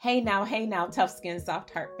Hey now, Tough Skin Soft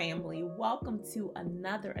Heart family. Welcome to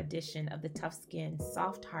another edition of the Tough Skin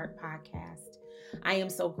Soft Heart podcast. I am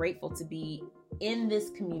so grateful to be in this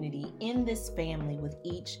community, in this family with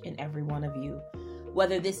each and every one of you.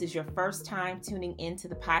 Whether this is your first time tuning into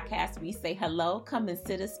the podcast, we say hello, come and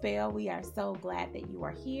sit a spell. We are so glad that you are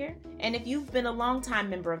here. And if you've been a longtime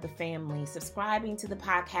member of the family, subscribing to the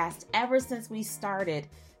podcast ever since we started,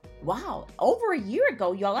 wow, over a year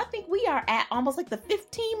ago, y'all. I think we are at almost like the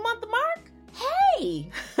 15-month mark. Hey,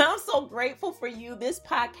 I'm so grateful for you. This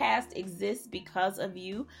podcast exists because of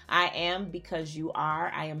you. I am because you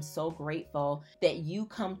are. I am so grateful that you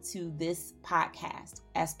come to this podcast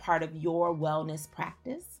as part of your wellness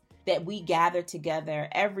practice, that we gather together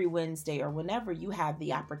every Wednesday or whenever you have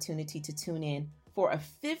the opportunity to tune in for a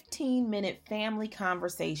 15-minute family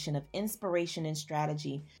conversation of inspiration and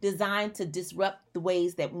strategy designed to disrupt the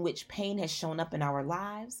ways that in which pain has shown up in our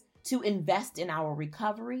lives, to invest in our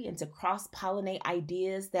recovery, and to cross-pollinate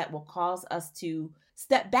ideas that will cause us to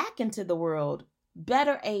step back into the world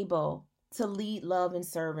better able to lead, love, and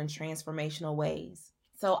serve in transformational ways.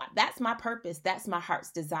 So that's my purpose. That's my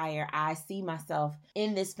heart's desire. I see myself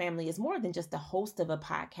in this family as more than just a host of a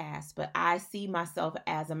podcast, but I see myself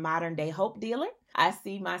as a modern day hope dealer. I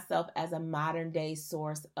see myself as a modern day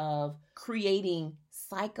source of creating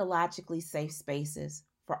psychologically safe spaces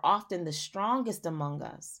for often the strongest among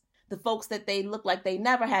us. The folks that they look like they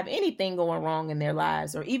never have anything going wrong in their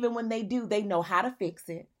lives, or even when they do, they know how to fix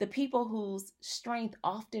it. The people whose strength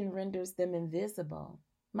often renders them invisible.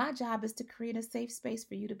 My job is to create a safe space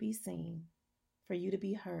for you to be seen, for you to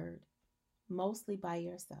be heard, mostly by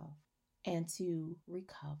yourself, and to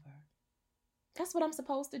recover. That's what I'm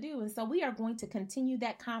supposed to do. And so we are going to continue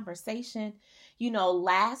that conversation. You know,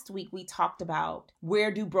 last week we talked about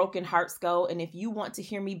where do broken hearts go? And if you want to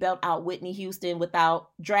hear me belt out Whitney Houston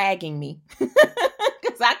without dragging me,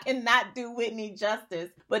 because I cannot do Whitney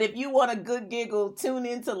justice. But if you want a good giggle, tune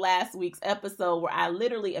into last week's episode where I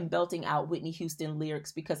literally am belting out Whitney Houston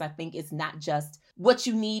lyrics, because I think it's not just what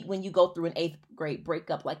you need when you go through an 8th grade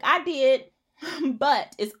breakup like I did,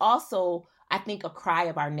 but it's also, I think, a cry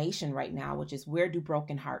of our nation right now, which is where do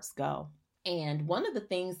broken hearts go? And one of the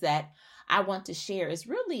things that I want to share is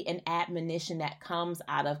really an admonition that comes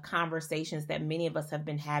out of conversations that many of us have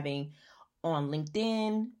been having on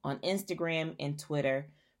LinkedIn, on Instagram, and Twitter,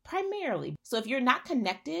 primarily. So if you're not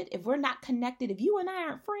connected, if we're not connected, if you and I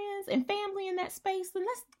aren't friends and family in that space, then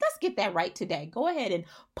let's get that right today. Go ahead and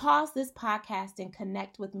pause this podcast and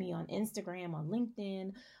connect with me on Instagram, on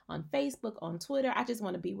LinkedIn, on Facebook, on Twitter. I just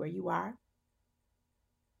want to be where you are.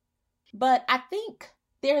 But I think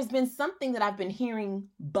there has been something that I've been hearing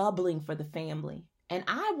bubbling for the family. And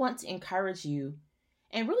I want to encourage you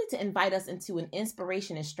and really to invite us into an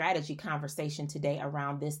inspiration and strategy conversation today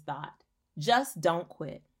around this thought. Just don't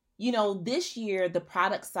quit. You know, this year, the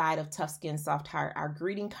product side of Tough Skin Soft Heart, our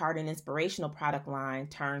greeting card and inspirational product line,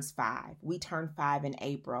 turns 5. We turn 5 in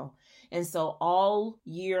April. And so all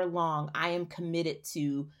year long, I am committed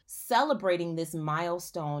to celebrating this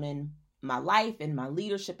milestone in my life and my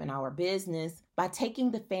leadership and our business by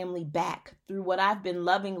taking the family back through what I've been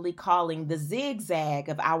lovingly calling the zigzag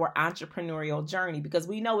of our entrepreneurial journey, because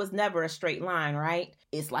we know it's never a straight line, right?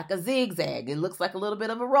 It's like a zigzag. It looks like a little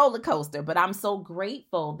bit of a roller coaster, but I'm so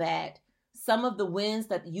grateful that some of the wins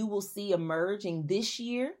that you will see emerging this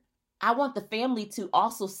year, I want the family to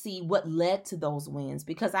also see what led to those wins,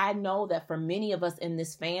 because I know that for many of us in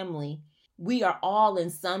this family, we are all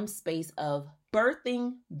in some space of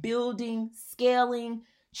birthing, building, scaling,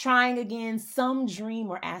 trying again, some dream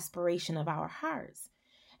or aspiration of our hearts.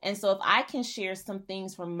 And so if I can share some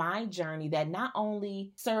things from my journey that not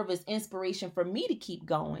only serve as inspiration for me to keep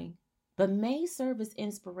going, but may serve as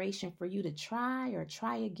inspiration for you to try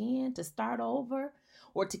again, to start over,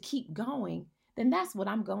 or to keep going, then that's what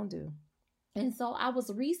I'm going to do. And so I was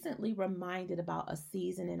recently reminded about a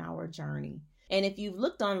season in our journey. And if you've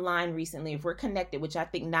looked online recently, if we're connected, which I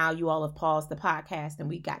think now you all have paused the podcast and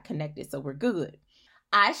we got connected, so we're good.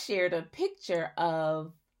 I shared a picture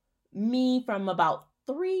of me from about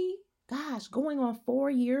going on 4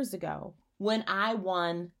 years ago, when I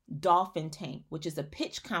won Dolphin Tank, which is a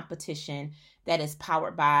pitch competition that is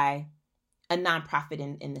powered by a nonprofit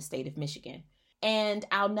in the state of Michigan. And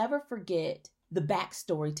I'll never forget the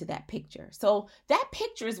backstory to that picture. So that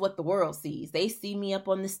picture is what the world sees. They see me up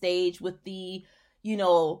on the stage with the,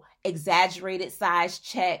 exaggerated size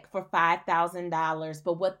check for $5,000.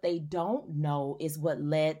 But what they don't know is what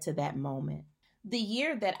led to that moment. The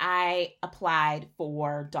year that I applied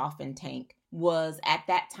for Dolphin Tank was at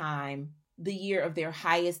that time the year of their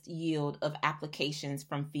highest yield of applications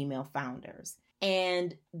from female founders.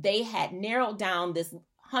 And they had narrowed down this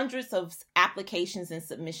hundreds of applications and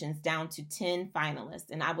submissions down to 10 finalists.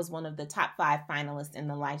 And I was one of the top 5 finalists in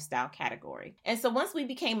the lifestyle category. And so once we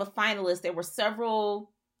became a finalist, there were several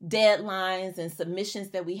deadlines and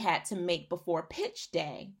submissions that we had to make before pitch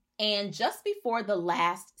day. And just before the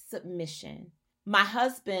last submission, my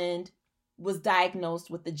husband was diagnosed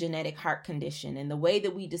with a genetic heart condition. And the way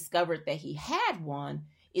that we discovered that he had one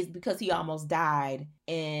is because he almost died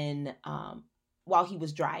while he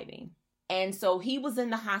was driving. And so he was in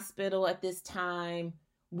the hospital at this time.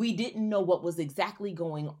 We didn't know what was exactly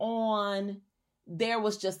going on. There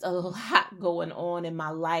was just a lot going on in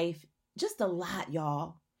my life. Just a lot,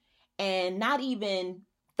 y'all. And not even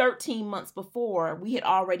 13 months before, we had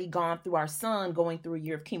already gone through our son going through a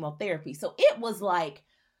year of chemotherapy. So it was like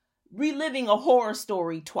reliving a horror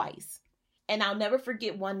story twice. And I'll never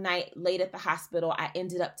forget one night late at the hospital, I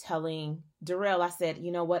ended up telling Darrell, I said,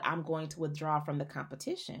 you know what? I'm going to withdraw from the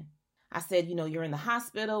competition. I said, you're in the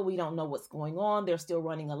hospital. We don't know what's going on. They're still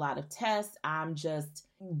running a lot of tests.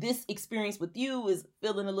 This experience with you is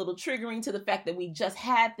feeling a little triggering to the fact that we just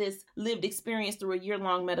had this lived experience through a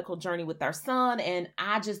year-long medical journey with our son. And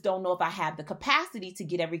I just don't know if I have the capacity to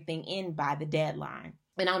get everything in by the deadline.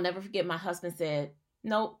 And I'll never forget my husband said,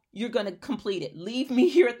 nope, you're going to complete it. Leave me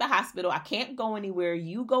here at the hospital. I can't go anywhere.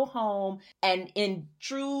 You go home. And in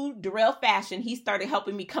true Darrell fashion, he started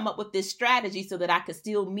helping me come up with this strategy so that I could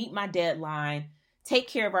still meet my deadline, take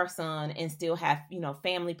care of our son, and still have,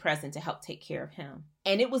 family present to help take care of him.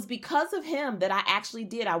 And it was because of him that I actually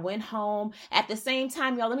did. I went home. At the same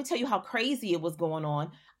time, y'all, let me tell you how crazy it was going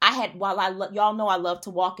on. Y'all know I love to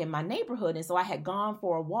walk in my neighborhood. And so I had gone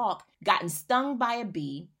for a walk, gotten stung by a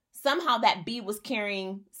bee. Somehow that bee was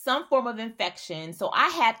carrying some form of infection. So I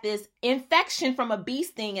had this infection from a bee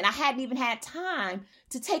sting, and I hadn't even had time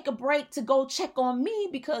to take a break to go check on me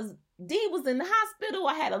because Dee was in the hospital.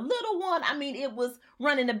 I had a little one. I mean, it was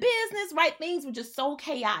running a business, right? Things were just so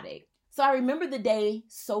chaotic. So I remember the day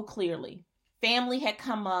so clearly. Family had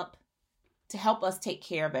come up to help us take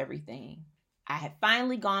care of everything. I had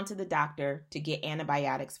finally gone to the doctor to get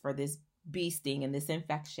antibiotics for this bee sting and this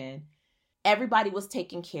infection. Everybody was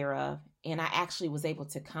taken care of, and I actually was able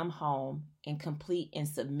to come home and complete and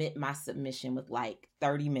submit my submission with like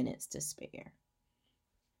 30 minutes to spare.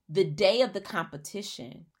 The day of the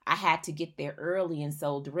competition, I had to get there early, and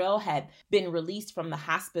so Darrell had been released from the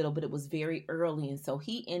hospital, but it was very early, and so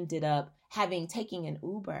he ended up taking an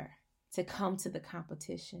Uber to come to the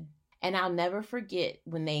competition. And I'll never forget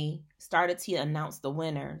when they started to announce the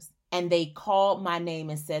winners. And they called my name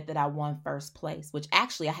and said that I won first place, which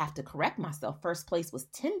actually I have to correct myself. First place was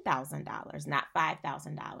 $10,000, not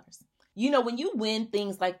 $5,000. When you win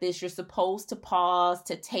things like this, you're supposed to pause,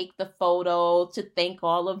 to take the photo, to thank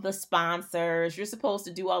all of the sponsors. You're supposed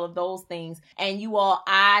to do all of those things. And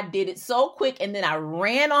I did it so quick. And then I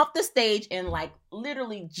ran off the stage and like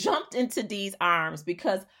literally jumped into Dee's arms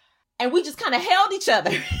and we just kind of held each other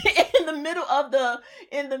in the middle of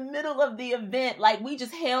the event. Like we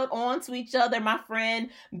just held on to each other. My friend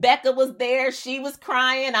Becca was there. She was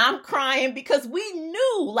crying. I'm crying because we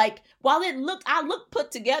knew, like, while I looked put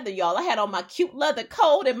together, y'all. I had on my cute leather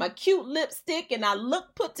coat and my cute lipstick, and I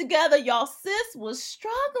looked put together, y'all. Sis was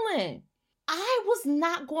struggling. I was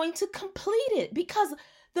not going to complete it because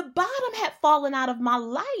the bottom had fallen out of my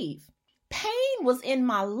life. Pain was in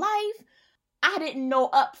my life. I didn't know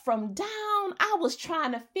up from down. I was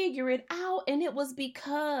trying to figure it out. And it was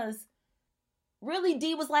because really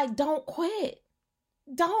Dee was like, don't quit.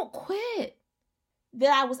 Don't quit.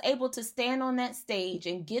 That I was able to stand on that stage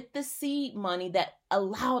and get the seed money that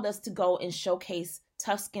allowed us to go and showcase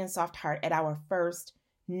Tough Skin Soft Heart at our first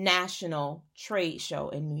national trade show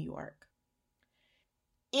in New York.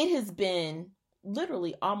 It has been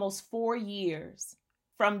literally almost 4 years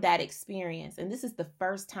from that experience. And this is the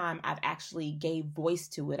first time I've actually gave voice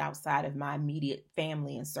to it outside of my immediate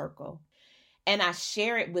family and circle. And I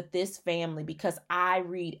share it with this family because I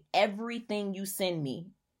read everything you send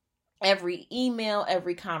me, every email,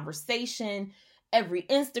 every conversation, every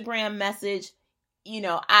Instagram message.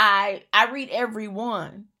 I read every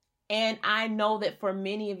one. And I know that for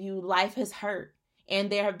many of you, life has hurt.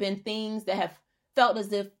 And there have been things that have felt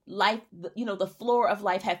as if life, the floor of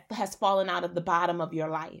life has fallen out of the bottom of your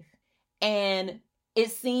life. And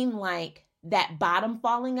it seemed like that bottom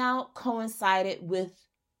falling out coincided with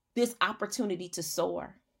this opportunity to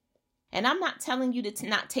soar. And I'm not telling you to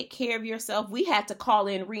not take care of yourself. We had to call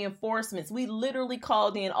in reinforcements. We literally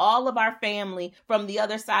called in all of our family from the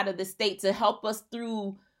other side of the state to help us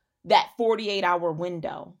through that 48-hour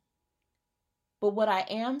window. But what I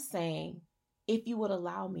am saying, if you would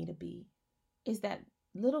allow me to be, is that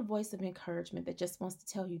little voice of encouragement that just wants to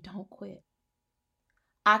tell you, don't quit.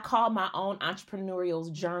 I call my own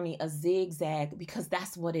entrepreneurial journey a zigzag because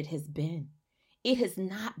that's what it has been. It has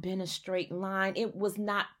not been a straight line. It was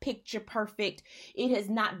not picture perfect. It has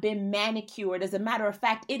not been manicured. As a matter of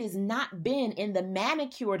fact, it has not been in the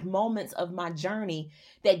manicured moments of my journey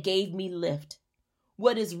that gave me lift.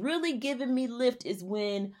 What is really giving me lift is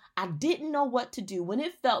when I didn't know what to do, when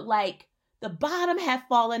it felt like the bottom had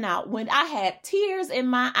fallen out, when I had tears in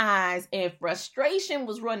my eyes and frustration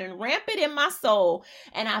was running rampant in my soul,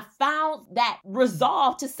 and I found that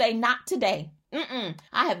resolve to say, not today.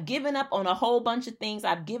 I have given up on a whole bunch of things.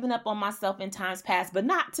 I've given up on myself in times past, but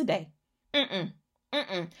not today. And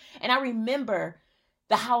I remember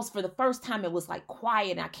the house for the first time, it was like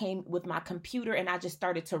quiet. I came with my computer and I just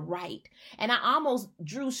started to write. And I almost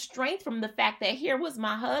drew strength from the fact that here was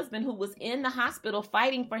my husband who was in the hospital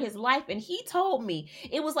fighting for his life. And he told me,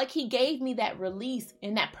 it was like he gave me that release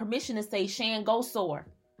and that permission to say, Shan, go soar.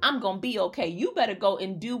 I'm going to be okay. You better go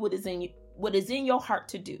and do what is in your heart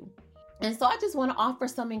to do. And so I just want to offer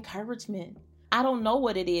some encouragement. I don't know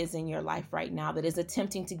what it is in your life right now that is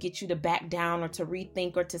attempting to get you to back down or to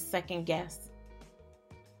rethink or to second guess.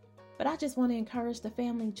 But I just want to encourage the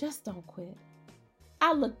family, just don't quit.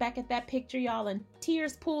 I look back at that picture, y'all, and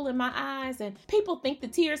tears pool in my eyes, and people think the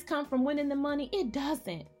tears come from winning the money. It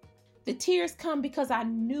doesn't. The tears come because I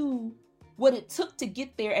knew what it took to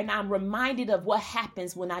get there, and I'm reminded of what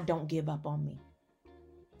happens when I don't give up on me.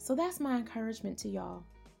 So that's my encouragement to y'all.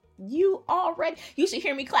 You should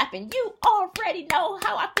hear me clapping. You already know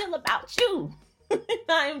how I feel about you.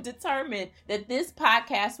 I am determined that this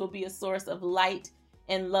podcast will be a source of light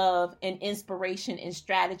and love and inspiration and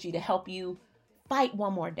strategy to help you fight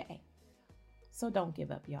one more day. So don't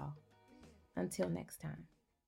give up, y'all. Until next time.